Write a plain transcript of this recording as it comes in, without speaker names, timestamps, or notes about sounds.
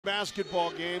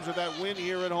Basketball games with that win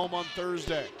here at home on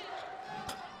Thursday.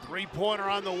 Three-pointer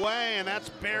on the way, and that's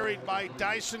buried by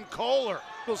Dyson Kohler.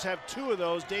 Eagles have two of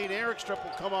those. Dane Erickstrup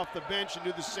will come off the bench and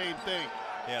do the same thing.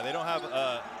 Yeah, they don't have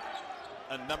a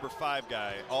number 5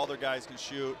 guy. All their guys can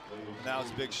shoot. Now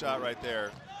it's a big shot right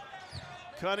there.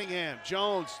 Cunningham,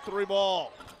 Jones, three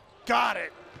ball. Got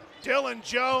it. Dillon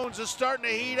Jones is starting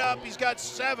to heat up. He's got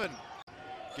 7.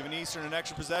 Giving Eastern an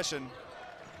extra possession.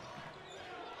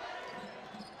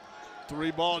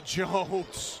 Three ball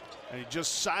Jones, and he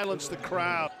just silenced the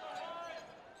crowd.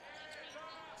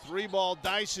 Three ball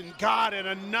Dyson, got it,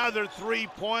 another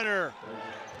three-pointer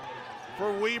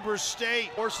for Weber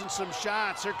State. Forcing some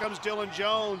shots, here comes Dillon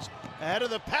Jones. Ahead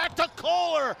of the pack to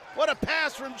Kohler, what a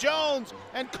pass from Jones,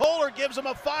 and Kohler gives him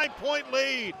a 5-point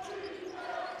lead.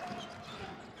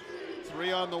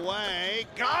 Three on the way,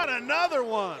 got another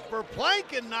one.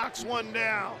 Verplanken knocks one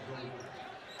down.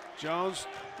 Jones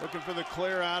looking for the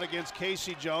clear out against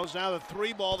Casey Jones. Now the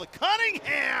three ball to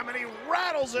Cunningham, and he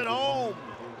rattles it home.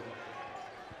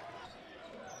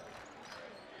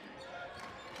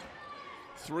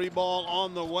 Three ball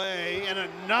on the way, and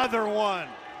another one.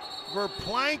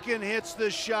 Verplanken hits the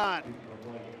shot.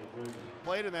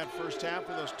 Played in that first half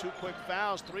with those 2 quick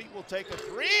fouls. Three will take a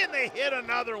three, and they hit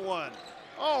another one.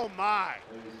 Oh my.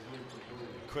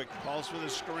 Quick calls for the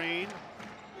screen.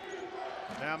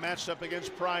 Now matched up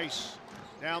against Price.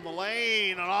 Down the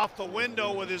lane and off the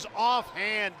window with his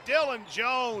offhand, Dillon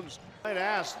Jones. I'd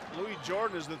asked, Louis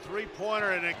Jordan is the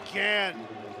three-pointer, and again,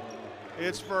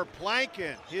 it's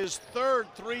Verplanken, his third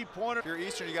three-pointer. If you're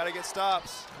Eastern, you got to get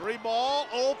stops. Three ball,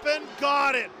 open,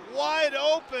 got it. Wide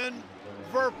open,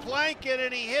 Verplanken,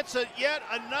 and he hits it yet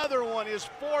another one, his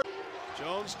fourth.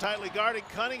 Jones tightly guarding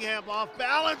Cunningham, off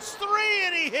balance, three,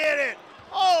 and he hit it.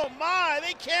 Oh my,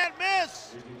 they can't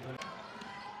miss.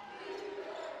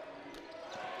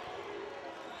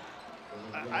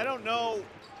 I don't know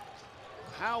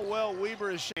how well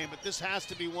Weber is shaped, but this has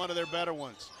to be one of their better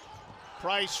ones.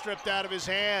 Price stripped out of his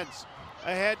hands.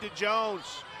 Ahead to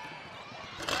Jones.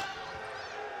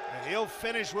 And he'll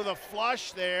finish with a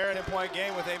flush there. 10-point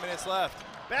game with 8 minutes left.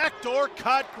 Backdoor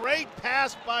cut, great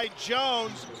pass by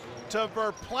Jones to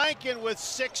Verplanken with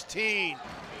 16.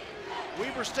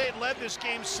 Weber State led this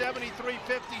game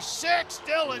 73-56.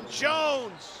 Dillon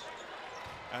Jones.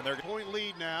 And they're point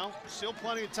lead now. Still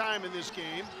plenty of time in this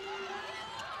game.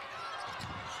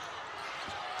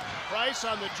 Price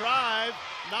on the drive,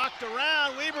 knocked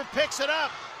around. Weber picks it up.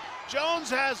 Jones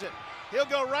has it. He'll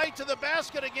go right to the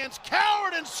basket against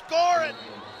Coward and score it.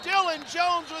 Dillon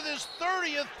Jones with his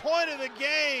 30th point of the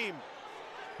game.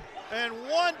 And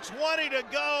 1:20 to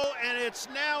go, and it's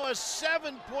now a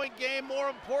 7-point game. More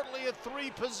importantly, a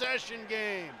 3-possession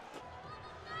game.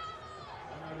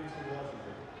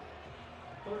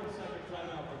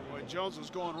 Boy, Jones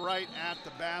was going right at the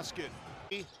basket.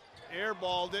 He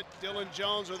airballed it. Dillon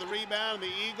Jones with the rebound. The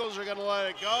Eagles are going to let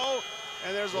it go.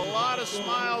 And there's a lot of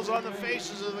smiles on the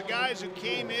faces of the guys who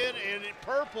came in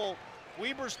purple.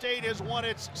 Weber State has won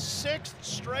its 6th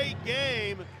straight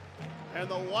game. And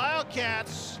the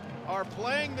Wildcats are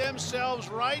playing themselves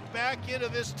right back into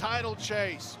this title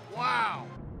chase. Wow.